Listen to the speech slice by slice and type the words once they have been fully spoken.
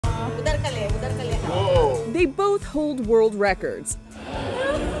Whoa. They both hold world records,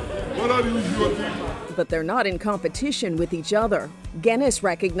 What are you, Jyoti? but they're not in competition with each other. Guinness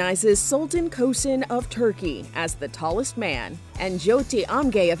recognizes Sultan Kosen of Turkey as the tallest man and Jyoti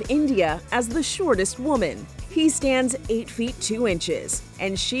Amge of India as the shortest woman. He stands 8 feet 2 inches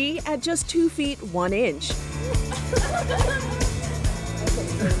and she at just 2 feet 1 inch.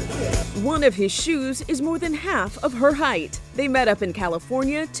 One of his shoes is more than half of her height. They met up in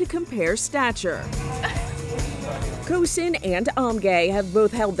California to compare stature. Kosen and Amge have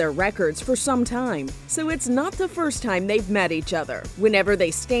both held their records for some time, so it's not the first time they've met each other. Whenever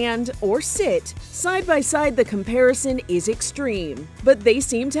they stand or sit, side by side the comparison is extreme. But they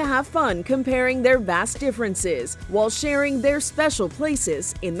seem to have fun comparing their vast differences while sharing their special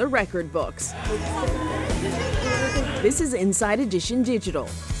places in the record books. This is Inside Edition Digital.